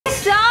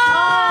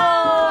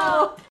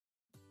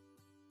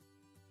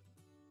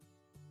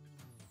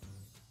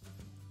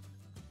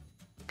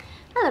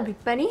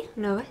everybody,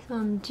 Noah,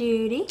 I'm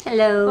Judy.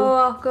 Hello.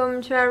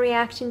 Welcome to our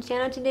reaction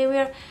channel. Today we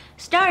are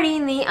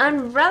starting the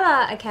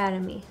Umbrella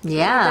Academy.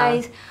 Yeah.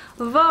 You guys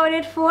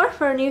voted for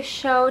a new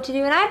show to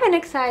do, and I've been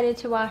excited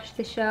to watch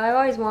the show. I've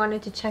always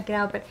wanted to check it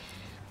out, but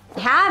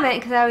haven't,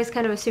 because I always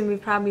kind of assumed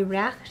we'd probably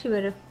react to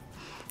it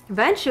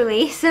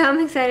eventually. So I'm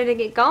excited to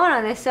get going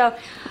on this. So,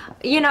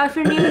 you know, if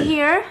you're new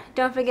here,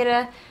 don't forget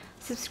to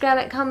subscribe,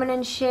 like, comment,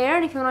 and share.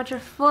 And if you want to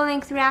watch our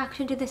full-length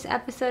reaction to this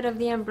episode of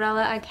the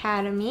Umbrella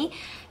Academy,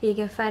 you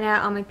can find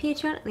out on my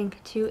Patreon,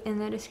 link to in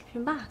the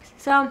description box.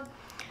 So,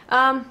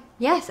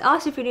 yes,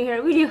 also if you're new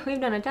here,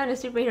 we've done a ton of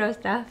superhero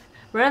stuff.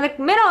 We're in the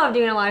middle of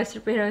doing a lot of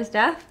superhero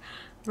stuff.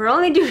 We're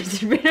only doing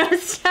superhero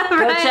stuff Go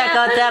right check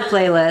now. out that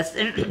playlist.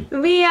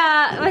 We,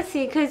 let's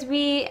see, because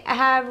we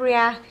have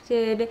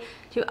reacted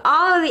to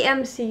all of the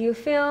MCU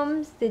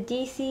films, the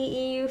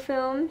DCEU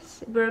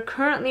films. We're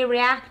currently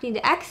reacting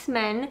to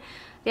X-Men,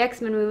 the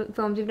X-Men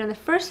films. We've done the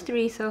first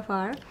 3 so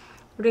far.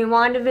 We're doing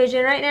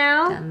WandaVision right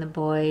now. Done The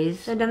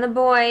Boys. We've done The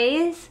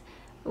Boys.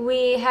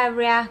 We have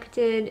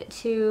reacted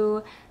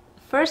to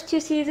first 2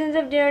 seasons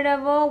of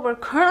Daredevil. We're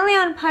currently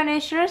on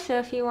Punisher, so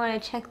if you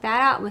want to check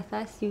that out with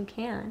us, you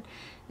can.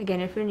 Again,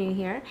 if you're new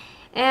here.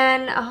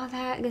 And all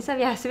that good stuff.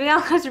 Yeah, so we got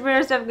a lot of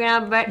superhero stuff going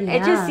on, but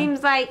it just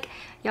seems like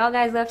y'all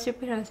guys love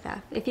superhero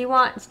stuff. If you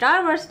want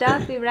Star Wars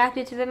stuff, we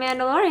reacted to The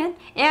Mandalorian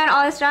and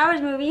all the Star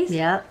Wars movies.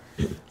 Yep.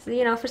 So,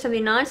 you know, for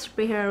something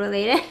non-superhero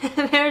related,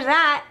 there's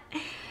that.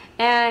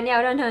 And yeah,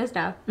 we've done a ton of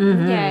stuff.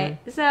 Okay,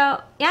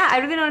 so yeah, I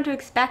really don't know what to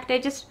expect.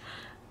 It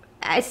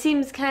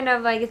seems kind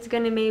of like it's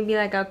gonna maybe be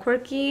like a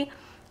quirky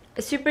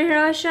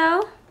superhero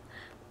show.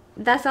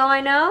 That's all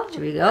I know.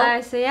 Should we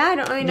go? So yeah, I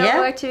don't really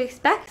know what to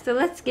expect. So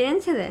let's get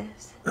into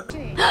this.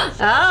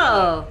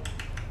 Oh.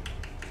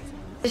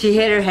 She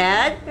hit her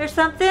head or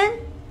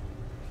something?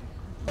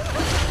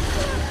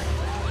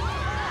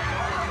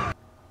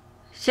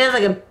 She has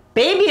like a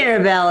baby in her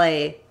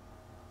belly.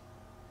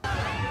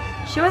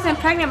 She wasn't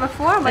pregnant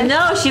before, but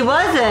No, she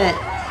wasn't.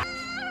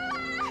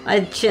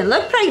 She didn't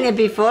look pregnant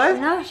before.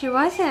 no, she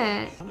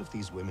wasn't. None of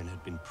these women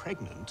had been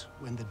pregnant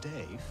when the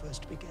day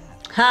first began.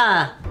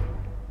 Huh.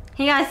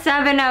 He got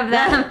 7 of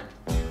them.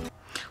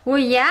 Well,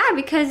 yeah,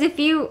 because if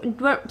you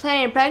weren't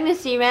planning a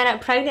pregnancy, you ran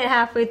up pregnant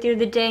halfway through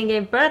the day and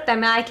gave birth, I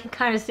mean, I can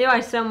kind of see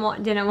why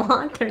someone didn't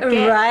want their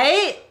kid.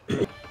 Right?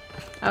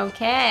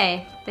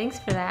 Okay, thanks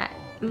for that.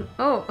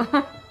 Oh.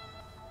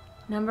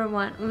 Number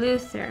 1,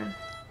 Luther.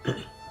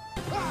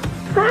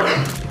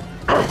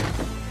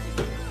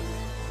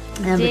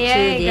 Number 2,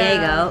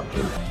 Diego.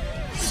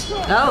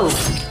 Oh.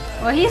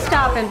 Well, he's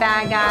stopping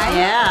bad guys.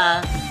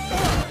 Yeah.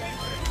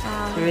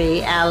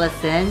 3,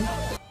 Allison.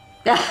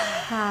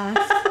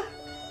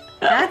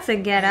 That's a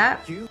get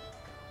up.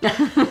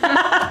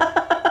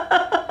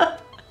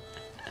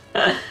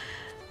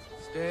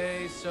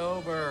 Stay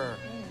sober.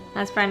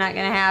 That's probably not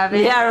gonna have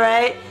it. Yeah,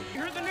 right?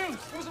 You heard the news.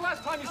 When was the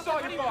last time you saw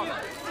your father?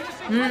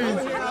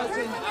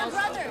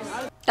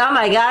 Oh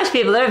my gosh,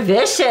 people, they're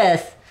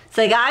vicious. It's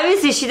like,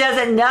 obviously she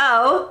doesn't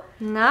know.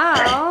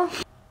 No.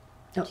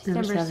 Oh,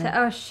 number 7.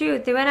 Oh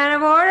shoot, they went out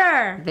of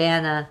order.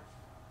 Vanna.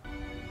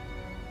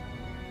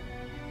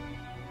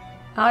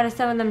 Oh, did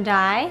some of them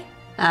die?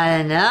 I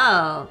don't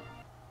know.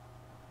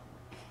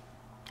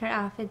 Her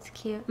outfit's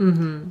cute. I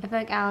feel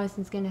like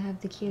Allison's gonna have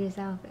the cutest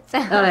outfits. Oh,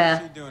 What yeah.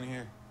 are you doing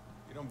here?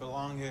 You don't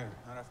belong here.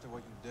 Not after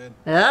what you did.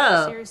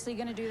 Oh. Seriously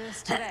gonna do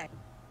this today?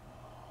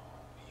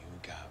 You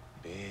got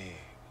big.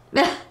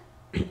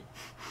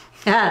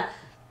 Yeah.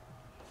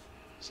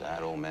 It's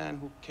that old man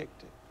who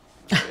kicked it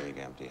in a big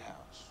empty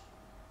house.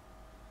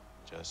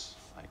 Just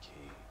like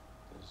he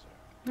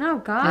deserved. Oh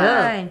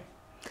God.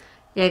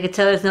 Yeah, I could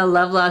tell there's no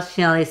love lost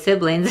between all these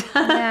siblings.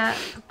 Yeah.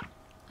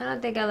 I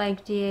don't think I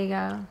like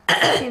Diego.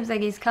 Seems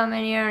like he's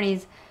coming here and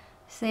he's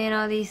saying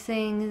all these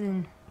things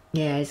and...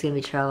 Yeah, he's gonna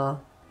be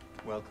trouble.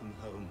 Welcome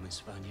home,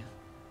 Miss Vanya.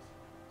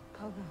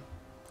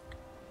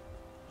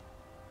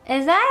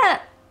 Is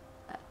that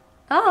a...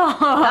 Oh.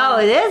 Oh,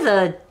 it is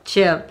a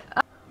chimp.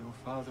 Your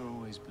father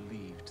always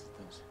believed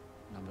that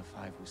number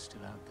 5 was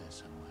still out there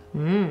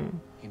somewhere.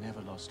 He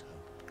never lost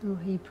hope. Oh,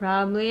 he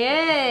probably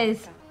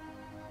is. Are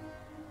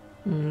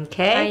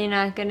Okay. you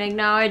not gonna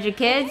acknowledge your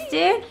kids,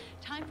 dude?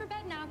 Time for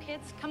bed now,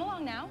 kids. Come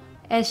along now.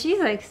 And she's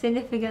like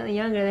significantly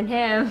younger than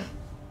him.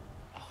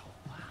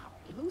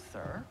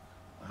 Luther?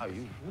 Wow,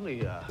 you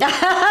really, filled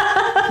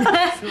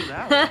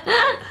out.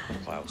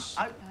 Klaus.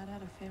 Dad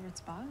had a favorite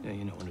spot? Yeah,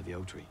 you know, under the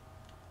oak tree.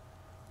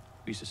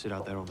 We used to sit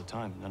out there all the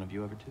time. None of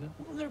you ever do that?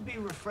 Will there be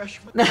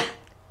refreshment?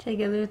 Take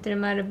it, Luther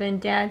might have been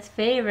Dad's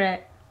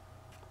favorite.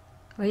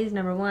 Well, he's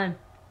number 1.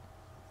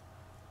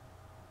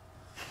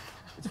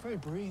 It's very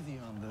breathy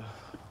on the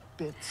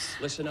bits.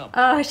 Listen up.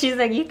 Oh, she's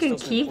like, you can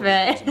keep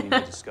it.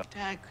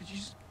 Dad, could you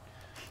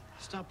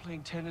stop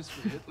playing tennis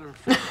with Hitler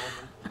for a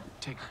moment?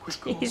 Take a quick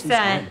call. He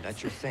said.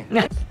 That's your thing.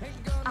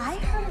 I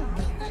heard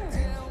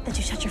that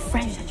you shot your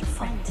friend.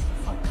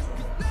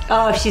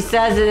 Oh, if she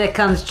says it, it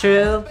comes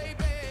true.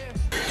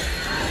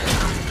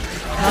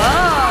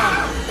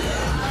 Oh.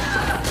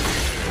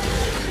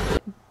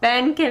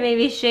 Ben can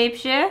maybe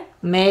shapeshift.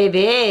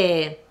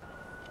 Maybe.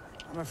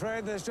 I'm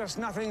afraid there's just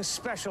nothing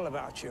special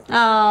about you.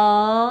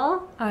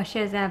 Oh. Oh, she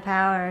doesn't have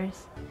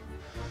powers.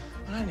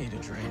 I need a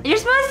drink. You're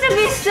supposed to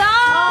be so.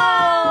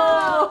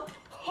 Oh.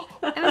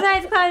 And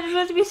besides, Cloud, you're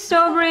supposed to be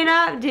sobering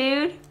up,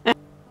 dude.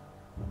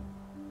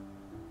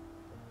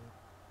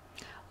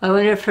 I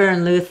wonder if her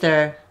and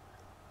Luther.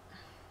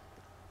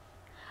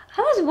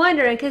 I was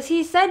wondering because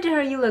he said to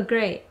her, "You look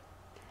great."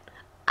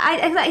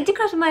 I did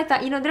cross my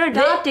thought. You know, they're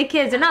adopted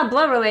kids. They're not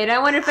blood related. I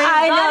wonder if they.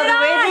 I know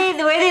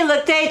the way they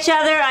looked at each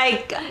other.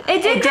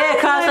 It did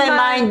cross my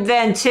mind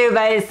then too, but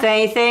I didn't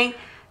say anything.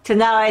 So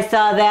now I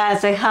saw that,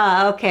 it's like,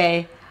 huh,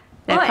 okay.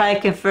 That probably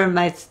confirmed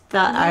our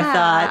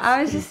thoughts.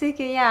 I was just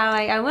thinking, yeah,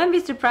 like I wouldn't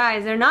be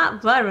surprised. They're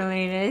not blood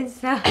related,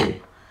 so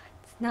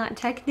it's not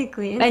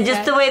technically. And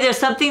just the way there's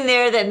something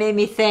there that made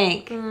me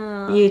think.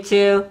 You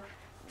too.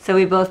 So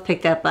we both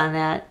picked up on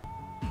that.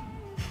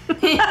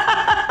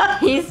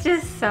 He's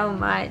just so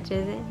much,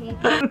 isn't he?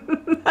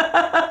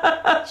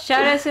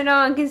 Shut up so no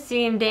one can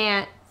see him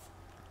dance.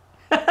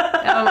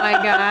 Oh my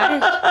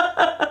gosh.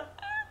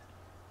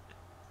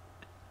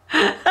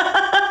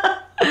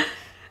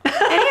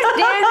 And he's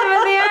dancing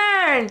with the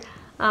urn.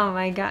 Oh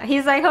my god.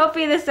 He's like,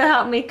 hopefully this will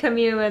help me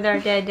commune with our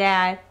dead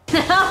dad.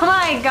 Oh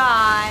my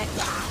god.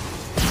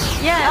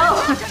 Yeah.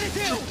 What are you gonna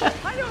do?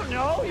 I don't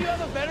know. You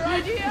have a better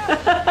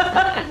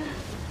idea?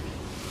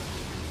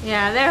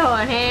 Yeah, they're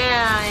holding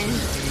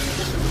hands.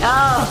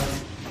 Oh.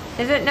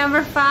 Is it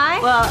number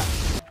 5? Well,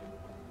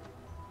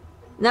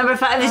 number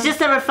 5. It's just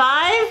number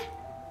 5?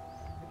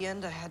 At the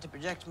end, I had to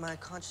project my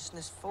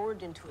consciousness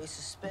forward into a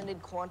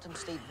suspended quantum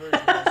state version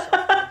of myself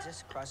that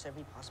exists across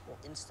every possible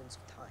instance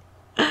of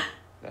time.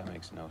 That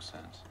makes no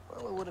sense.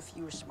 Well, what if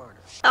you were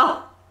smarter?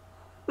 Oh.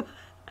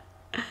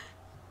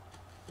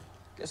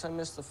 Guess I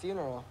missed the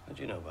funeral. How'd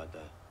you know about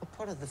that? What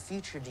part of the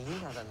future do you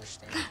not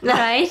understand?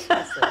 Right?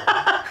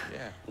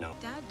 Yeah. No.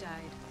 Dad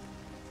died.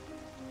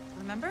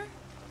 Remember?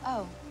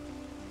 Oh,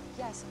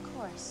 yes, of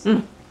course.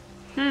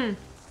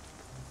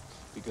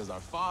 Because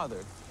our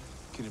father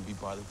couldn't be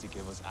bothered to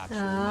give us actual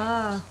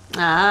names. Oh.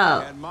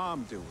 Oh. Had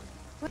mom do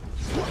it.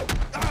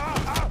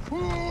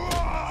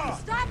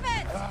 Stop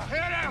it!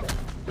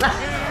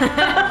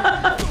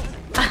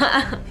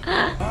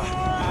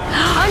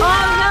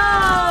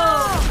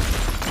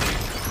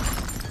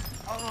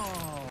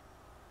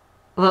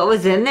 What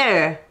was in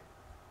there?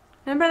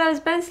 Remember that was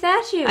Ben's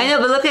statue? I know,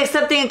 but look like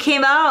something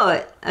came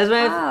out. I was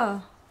wondering.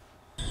 Oh.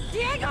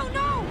 Diego,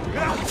 no!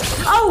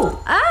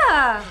 Oh!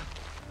 Ah!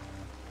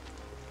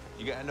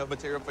 You got enough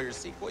material for your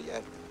sequel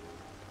yet?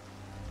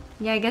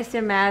 Yeah, I guess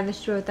they're mad that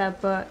she wrote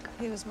that book.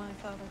 He was my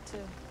father,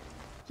 too.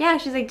 Yeah,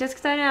 she's like, just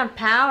because I don't have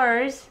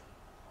powers.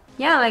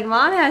 Yeah, like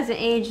Mom hasn't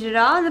aged at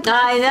all in the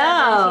past I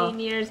know. 17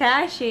 years,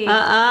 has she?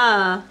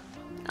 Uh-uh.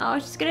 Oh,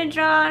 she's gonna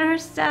draw on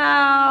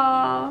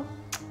herself.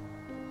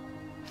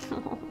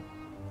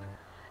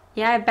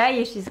 Yeah, I bet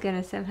you she's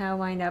gonna somehow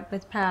wind up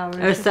with powers.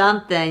 Or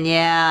something,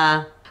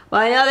 yeah.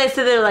 Well, I know they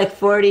said there were like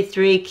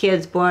 43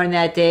 kids born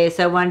that day,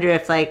 so I wonder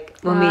if like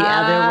we'll meet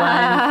other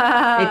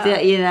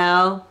ones, you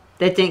know,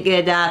 that didn't get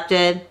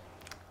adopted.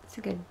 That's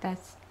a good point.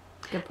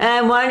 And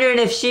I'm wondering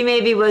if she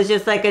maybe was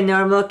just like a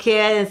normal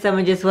kid and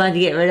someone just wanted to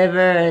get rid of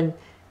her and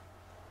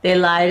they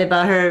lied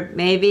about her,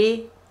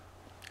 maybe.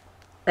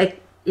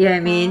 Like, you know what I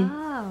mean?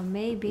 Oh,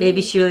 maybe.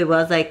 Maybe she really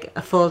was like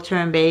a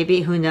full-term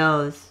baby, who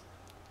knows?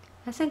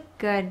 That's a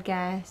good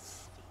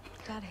guess.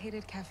 Dad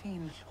hated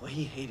caffeine. Well,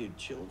 he hated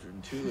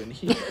children too, and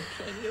he had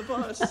plenty of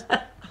us.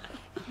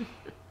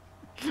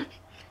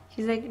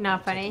 She's like,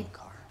 not funny.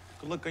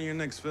 Good luck on your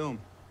next film.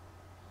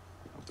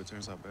 Hope it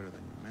turns out better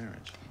than your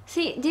marriage.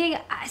 See,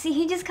 Diego, see,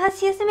 he just cause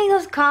he has to make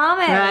those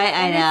comments. Right,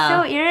 I and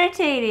know. It's so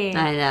irritating.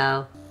 I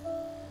know.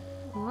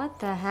 What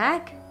the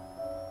heck?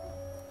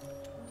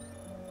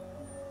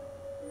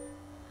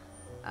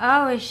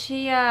 Oh, is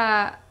she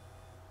like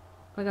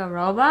a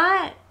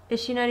robot? Is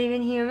she not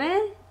even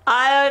human?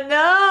 I don't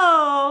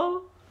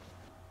know.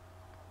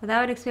 Well,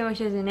 that would explain why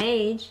she doesn't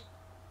age.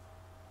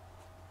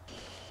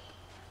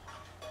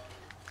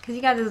 Because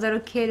you got this little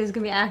kid who's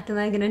gonna be acting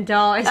like an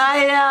adult.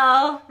 I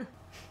know.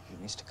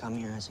 I used to come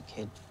here as a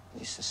kid. I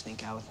used to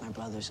sneak out with my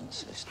brothers and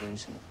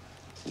sisters and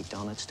eat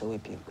donuts till we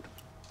puked.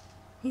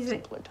 He's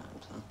like, Simpler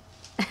times, huh?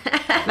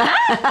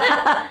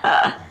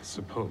 I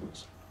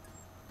suppose.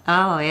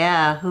 Oh,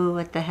 yeah. Who?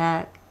 What the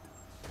heck?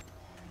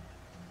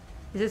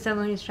 is it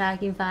someone who's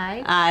tracking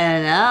 5? I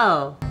don't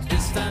know.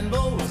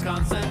 Istanbul was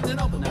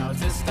Constantinople, now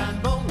it's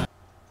Istanbul.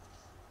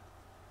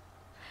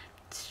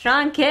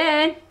 Strong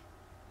kid.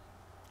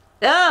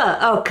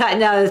 Oh, cut.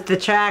 No, it's the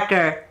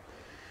tracker.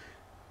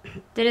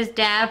 Did his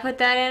dad put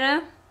that in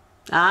him?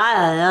 I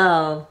don't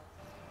know.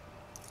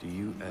 Do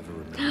you ever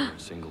remember a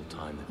single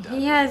time that Dad...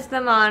 He has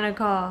the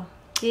monocle.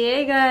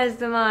 Diego has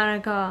the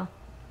monocle.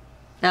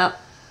 Nope.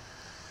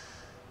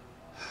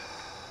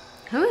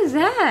 Who is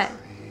that?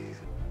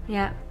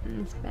 Yeah,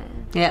 it's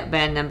Ben. Yeah,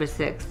 Ben number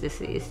 6,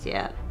 deceased,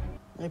 yeah.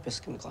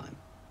 Rapists can climb.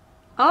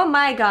 Oh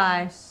my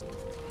gosh.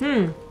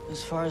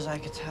 As far as I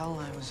could tell,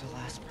 I was the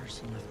last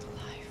person left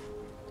alive.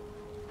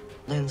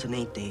 Lands in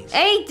 8 days.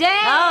 8 days!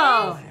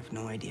 Oh! I have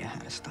no idea how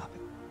to stop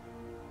it.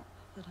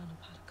 Put on a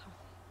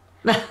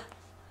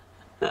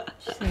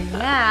She's like,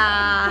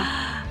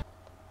 yeah.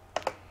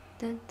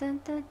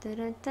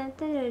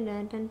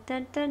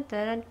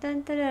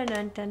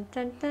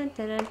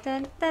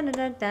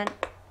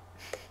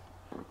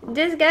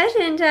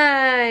 Discussion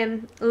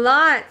time.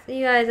 Lots.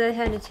 You guys, I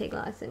had to take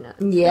lots of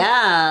notes.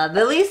 Yeah,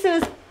 but at least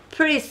it was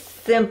pretty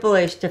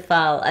simple-ish to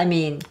follow. I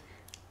mean,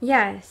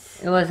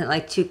 yes. It wasn't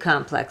like too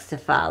complex to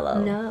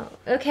follow. No.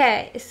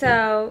 Okay,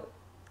 so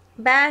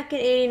back in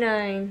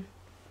 '89,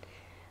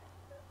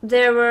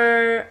 there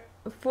were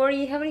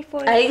 40. How many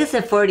 40? I think it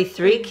said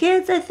 43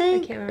 kids. I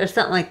think, I can't remember. or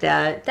something like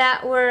that.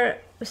 That were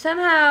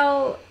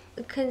somehow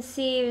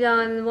conceived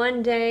on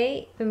one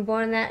day and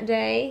born that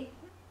day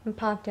and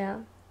popped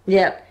out.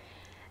 Yep.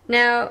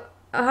 Now,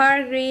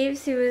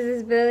 Hargreaves, who was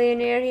this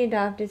billionaire, he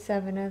adopted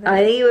 7 of them. I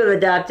think he would have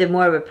adopted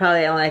more, but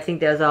probably only, I think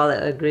that was all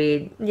that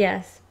agreed.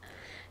 Yes.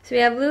 So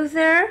we have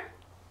Luther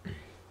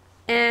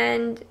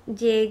and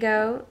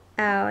Diego,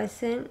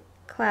 Allison,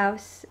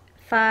 Klaus,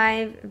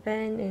 5,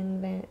 Ben,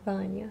 and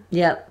Vanya.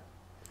 Yep.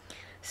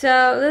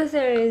 So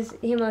Luther is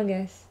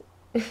humongous.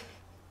 I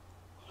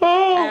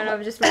don't know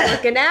if just from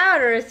working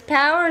out or his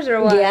powers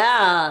or what.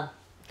 Yeah.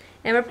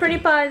 And we're pretty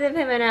positive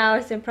him and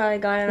Allison probably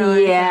got it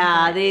on.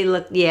 Yeah, they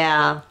look,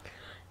 yeah.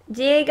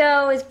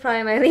 Diego is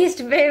probably my least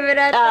favorite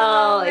at the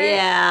moment. Oh,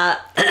 yeah.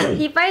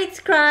 He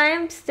fights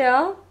crime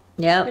still.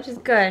 Yep. Which is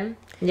good.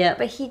 Yep.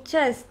 But he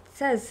just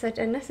says such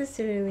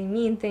unnecessarily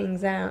mean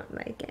things. I don't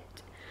like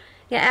it.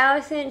 Yeah,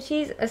 Allison,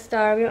 she's a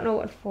star. We don't know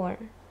what for.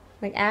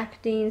 Like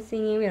acting,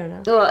 singing, we don't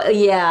know. Well,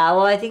 yeah.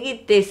 Well, I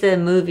think they said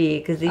a movie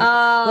because one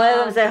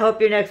of them said, "I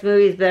hope your next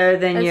movie is better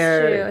than That's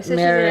your true. So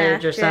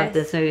marriage she's an or something."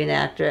 actress. So maybe an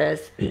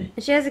actress. And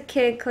she has a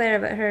kid, Claire,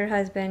 but her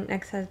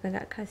ex-husband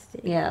got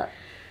custody. Yeah.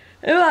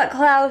 We got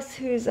Klaus,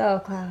 who's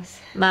Klaus.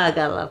 I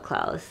gotta love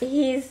Klaus.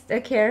 He's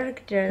a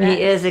character.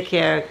 He is a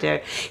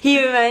character.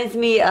 He reminds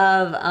me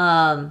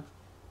of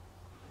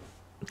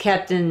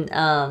Captain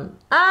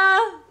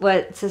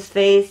what's his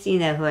face? You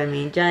know who I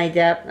mean? Johnny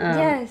Depp.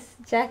 Yes,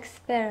 Jack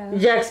Sparrow.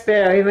 Jack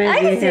Sparrow. He reminds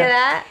I me can of see him.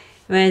 that.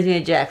 Reminds me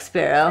of Jack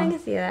Sparrow. I can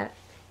see that.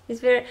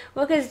 He's very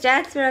well because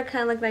Jack Sparrow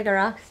kind of looked like a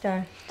rock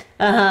star.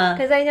 Uh-huh.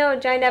 Because I know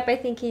Johnny Depp, I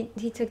think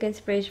he took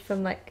inspiration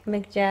from like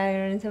Mick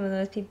Jagger and some of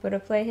those people to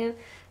play him.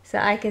 So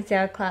I can see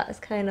how Klaus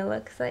kind of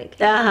looks like.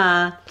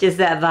 Uh-huh. Just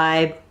that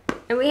vibe.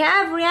 And we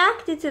have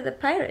reacted to the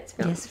Pirates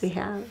films. Yes, we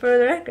have. For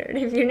the record,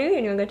 if you're new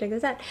and you want to go check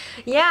this out.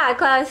 Yeah,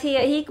 Klaus,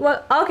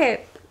 well,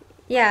 okay.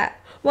 Yeah.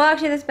 Well,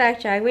 actually, let's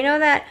backtrack. We know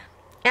that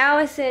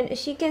Allison,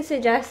 she can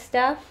suggest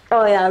stuff.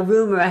 Oh, yeah, a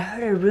rumor. I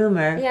heard a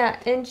rumor. Yeah,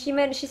 and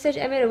she said,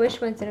 I made a wish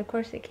once, and of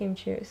course it came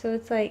true. So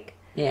it's like,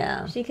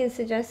 yeah, she can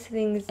suggest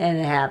things. And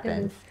it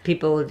happens.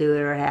 People will do it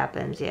or it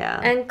happens,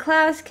 yeah. And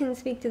Klaus can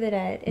speak to the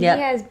dead. And Yep.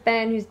 he has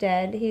Ben, who's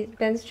dead.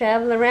 Ben's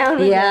traveling around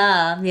with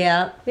him.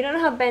 Yeah. We don't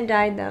know how Ben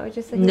died, though. It's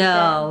just like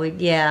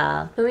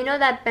yeah. But we know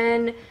that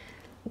Ben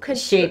could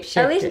Shapeshifter.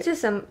 at least into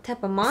some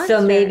type of monster.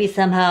 So maybe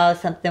somehow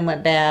something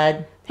went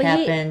bad,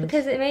 happened.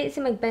 Because it made it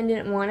seem like Ben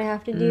didn't want to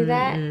have to do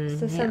that.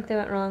 So yeah. something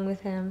went wrong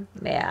with him.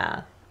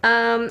 Yeah.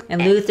 And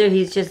Luther,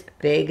 he's just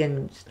big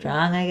and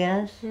strong, I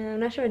guess. Yeah, I'm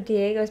not sure what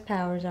Diego's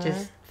powers are.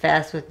 Just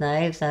fast with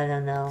knives, I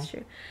don't know. That's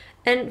true.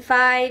 And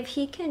 5,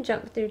 he can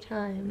jump through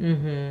time.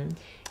 Mm-hmm. And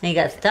he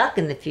got stuck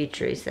in the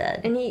future, he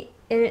said. And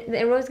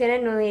the world's gonna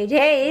end in only 8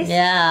 days.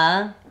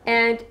 Yeah.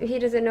 And he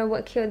doesn't know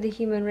what killed the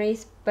human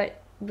race,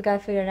 but we gotta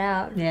figure it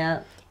out.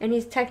 Yeah. And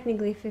he's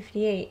technically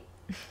 58.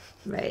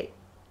 Right.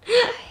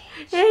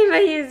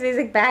 But he's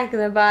like back in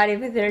the body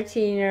of a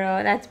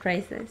 13-year-old. That's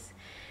priceless.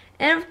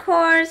 And of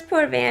course,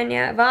 poor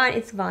Vanya.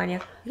 It's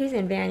Vanya. He's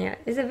in Vanya.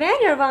 Is it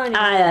Vanya or Vanya?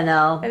 I don't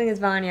know. I think it's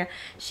Vanya.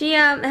 She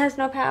has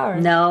no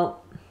powers. No.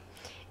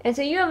 And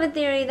so you have a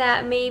theory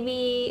that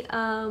maybe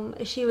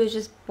she was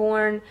just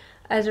born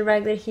as a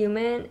regular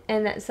human,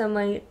 and that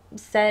someone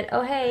said,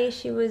 "Oh, hey,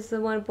 she was the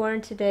one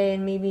born today,"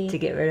 and maybe to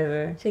get rid of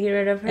her. To get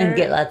rid of her and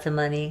get lots of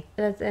money.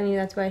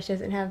 That's why she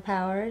doesn't have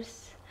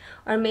powers.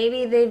 Or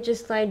maybe they've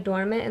just lied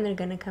dormant and they're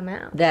gonna come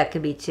out. That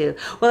could be too.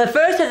 Well, at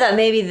first I thought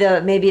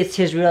maybe it's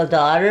his real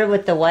daughter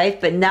with the wife,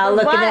 but now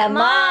looking at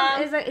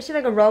mom, is she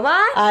like a robot?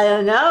 I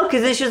don't know,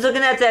 because then she was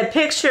looking at that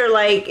picture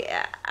like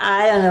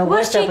I don't know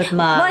what's up with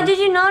mom. Well, did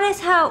you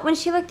notice how when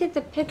she looked at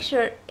the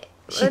picture,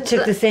 she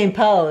took the same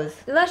pose?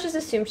 Let's just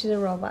assume she's a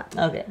robot.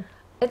 Okay.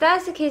 If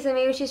that's the case, then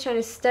maybe she's trying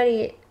to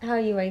study how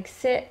you like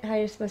sit, how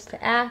you're supposed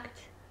to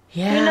act.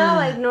 Yeah. You know,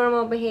 like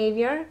normal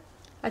behavior.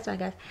 That's my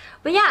guess.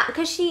 But yeah,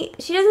 because she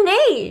doesn't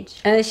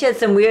age. And then she had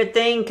some weird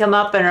thing come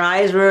up and her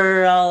eyes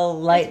were all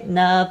lighting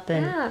up.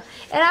 And yeah.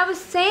 And I was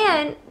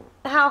saying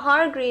how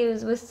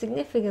Hargreaves was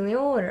significantly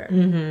older.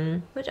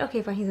 Mm-hmm. Which,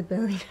 okay, fine, he's a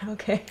billionaire,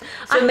 okay.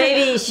 So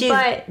maybe she's,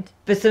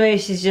 but so maybe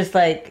she's just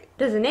like.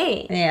 Doesn't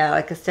age. Yeah,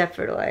 like a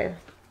Stepford wife.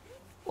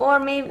 Or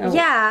maybe,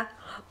 yeah.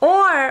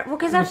 Or,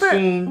 because at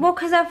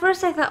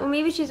first I thought, well,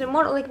 maybe she's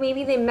immortal. Like,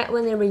 maybe they met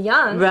when they were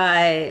young.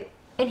 Right.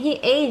 And he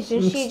aged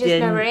and she just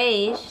never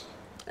aged.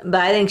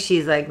 But I think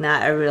she's like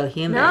not a real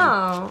human.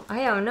 No,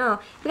 I don't know.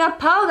 We got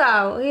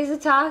Pogo. He's a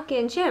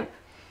talking chimp.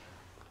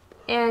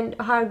 And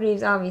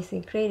Hargreaves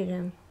obviously created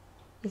him.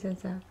 He said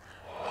so.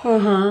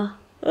 Yeah,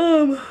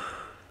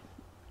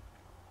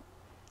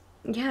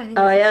 I think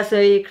Oh yeah,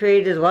 so he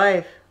created his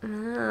wife.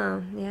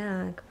 Oh,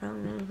 yeah,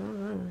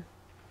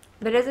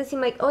 but it doesn't seem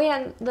like, oh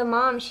yeah, the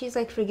mom, she's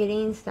like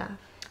forgetting stuff.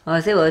 Well,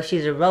 I say, well, if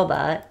she's a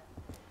robot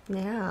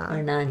Yeah.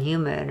 or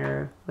non-human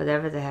or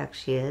whatever the heck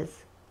she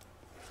is.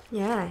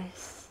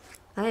 Yes.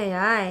 Aye,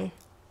 aye.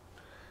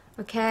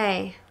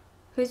 Okay.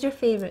 Who's your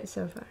favorite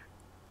so far?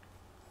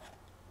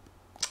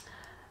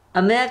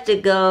 I'm gonna have to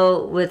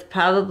go with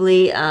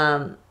probably,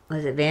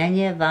 was it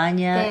Vanya and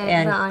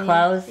Vanya.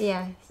 Klaus?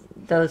 Yes.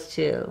 Those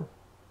two.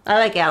 I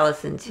like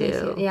Allison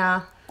too.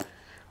 Yeah.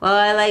 Well,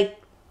 I like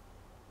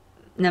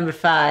number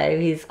 5.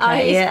 He's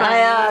kind he's funny.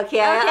 I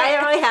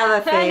don't really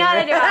have a favorite.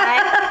 Neither do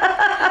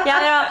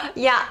I.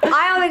 Yeah,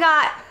 I only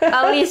got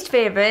a least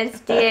favorite. It's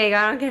Diego.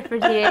 I don't care for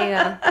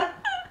Diego.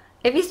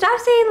 If you stop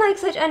saying like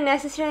such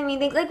unnecessary mean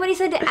things, like what he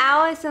said to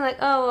Alice and like,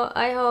 oh, well,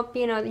 I hope,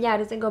 you know, yeah, it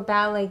doesn't go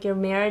bad like your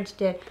marriage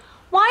did.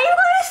 Why are you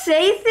gonna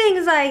say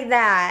things like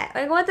that?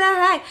 Like, what the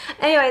heck?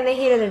 Anyway, and they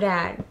hated their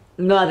dad.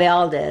 No, they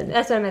all did.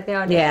 That's what I meant, they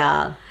all did.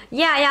 Yeah.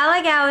 Yeah, I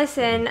like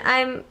Allison.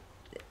 I'm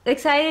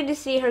excited to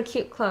see her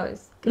cute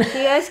clothes. She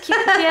has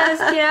cute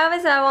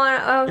outfits. I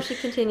hope she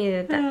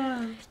continued with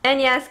that. And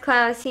yes,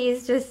 Klaus,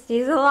 he's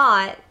a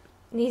lot.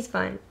 He's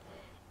fun.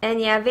 And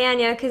yeah,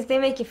 Vanya, because they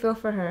make you feel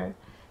for her.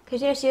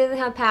 Because, you know, she doesn't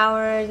have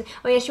powers.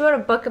 Oh yeah, she wrote a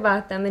book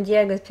about them, and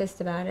Diego's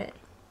pissed about it.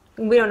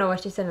 We don't know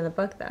what she said in the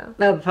book, though.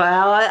 No,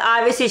 well,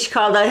 obviously she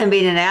called out him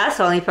being an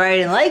asshole, and he probably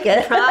didn't like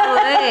it.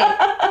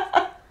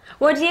 Probably.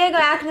 Well, Diego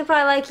acted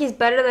probably like he's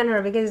better than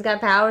her because he's got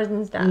powers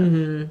and stuff.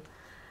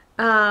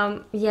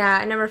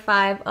 Yeah, number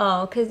 5.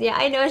 Oh, because, yeah,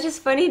 I know it's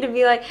just funny to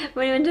be like,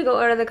 when he went to go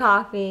order the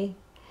coffee,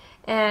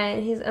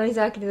 and he's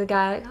talking to the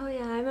guy, like, oh,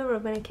 yeah, I remember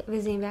when I kept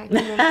visiting back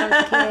when I was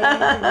a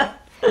kid.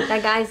 And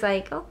that guy's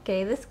like,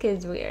 okay, this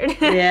kid's weird.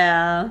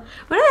 Yeah. Wouldn't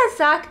that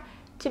suck?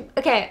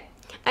 Okay,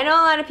 I know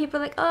a lot of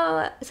people are like,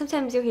 oh,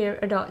 sometimes you'll hear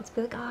adults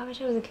be like, oh, I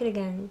wish I was a kid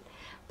again.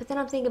 But then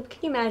I'm thinking, can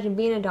you imagine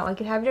being an adult? Like,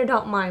 you have your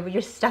adult mind, but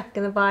you're stuck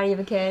in the body of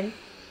a kid.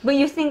 But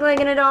you think like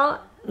an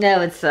adult? That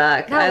would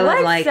suck. That I would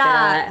would like suck.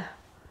 that.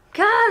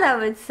 God, that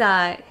would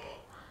suck.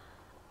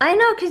 I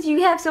know, because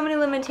you have so many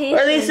limitations.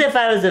 Or at least if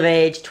I was of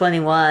age,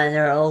 21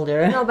 or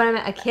older. No, but I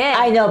meant a kid.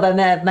 I know, but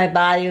my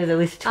body was at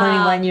least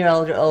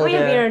 21-year-old or older.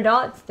 Well, you're an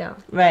adult still.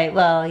 Right,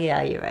 well,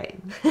 yeah, you're right.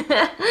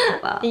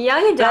 Well,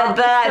 Young adult.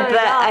 But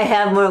I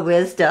have more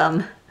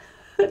wisdom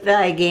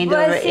that I gained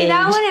over see, age.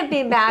 that wouldn't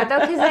be bad, though,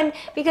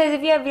 because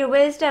if you have your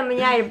wisdom and,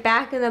 yeah, you're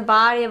back in the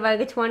body of, like,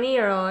 a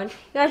 20-year-old, you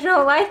got your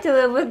whole life to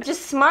live with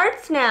just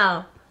smarts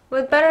now.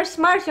 With better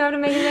smarts, you don't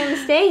have to make as many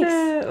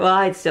mistakes. Well,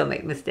 I'd still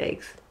make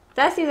mistakes.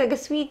 That seems like a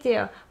sweet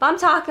deal. But I'm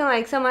talking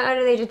like someone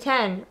under the age of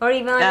 10. Or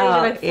even under the age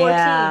of like 14.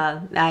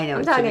 Yeah, I know.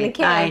 I'm talking a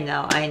kid. I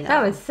know.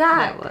 That would suck.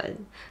 That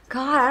would.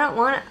 God, I don't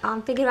want to.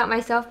 I'm thinking about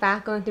myself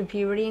back going through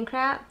puberty and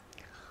crap.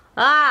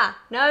 No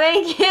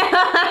thank you.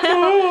 I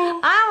don't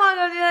want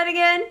to go through that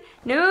again.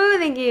 No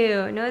thank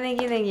you. No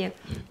thank you.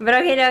 But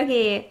okay,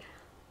 dokie.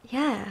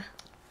 Yeah.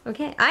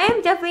 Okay. I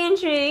am definitely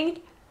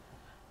intrigued.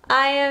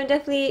 I am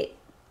definitely.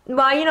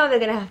 Well, you know they're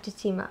going to have to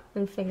team up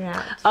and figure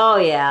out. Oh,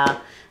 yeah.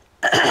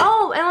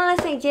 Oh, and one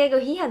last thing, Diego,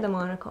 he had the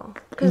monocle.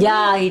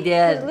 Yeah, he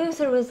did. Because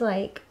Luther was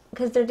like,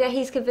 because their dad,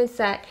 he's convinced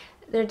that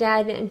their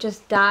dad didn't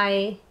just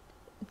die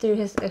through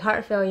his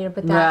heart failure,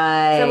 but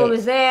that someone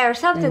was there or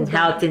something.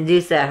 Helped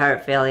induce that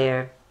heart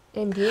failure.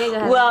 And Diego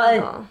had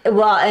the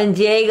monocle. And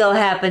Diego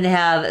happened to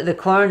have the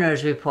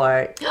coroner's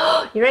report.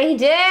 You're right, he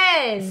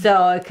did.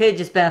 So it could have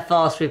just been a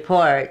false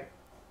report.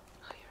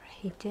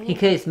 He did. He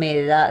could have just made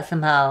it up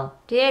somehow.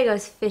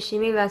 Diego's fishy.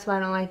 Maybe that's why I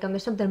don't like him.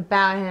 There's something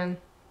about him.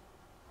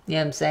 You know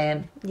what I'm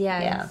saying?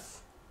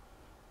 Yes.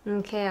 Yeah.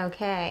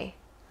 Okay.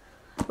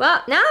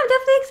 Well, now I'm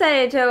definitely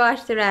excited to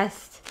watch the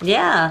rest.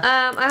 Yeah.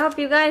 I hope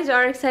you guys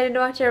are excited to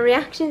watch our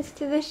reactions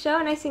to this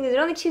show. Nice thing is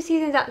there's only 2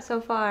 seasons out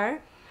so far.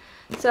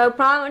 So it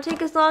probably won't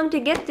take us long to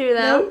get through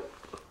them. Nope.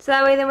 So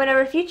that way then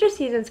whenever future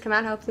seasons come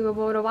out, hopefully we'll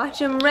be able to watch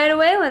them right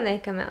away when they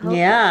come out. Hopefully.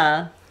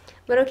 Yeah.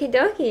 But okie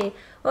dokie.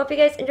 Well, hope you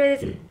guys enjoyed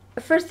this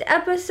first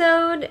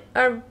episode,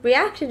 or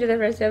reaction to the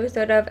first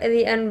episode of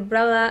The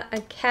Umbrella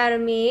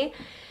Academy.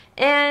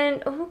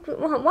 And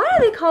why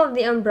do they call it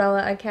The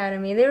Umbrella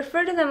Academy? They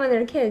refer to them when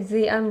they're kids,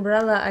 The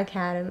Umbrella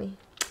Academy.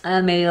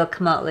 Maybe it'll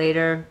come out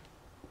later.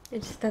 I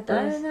just thought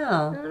that was... I don't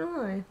know. I don't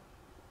know why.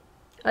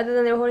 Other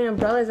than they were holding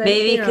umbrellas.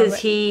 Maybe because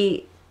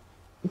he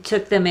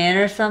took them in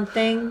or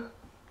something.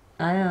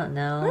 I don't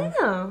know. I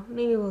don't know.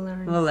 Maybe we'll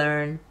learn. We'll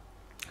learn.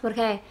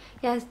 Okay,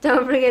 yes,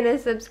 don't forget to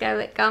subscribe,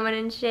 like, comment,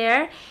 and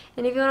share.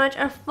 And if you want to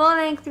watch our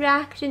full-length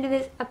reaction to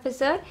this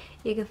episode,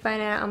 you can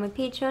find it out on my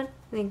Patreon.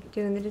 Link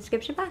to in the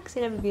description box.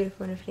 And have a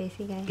beautiful one of today.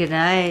 See you guys. Good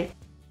night.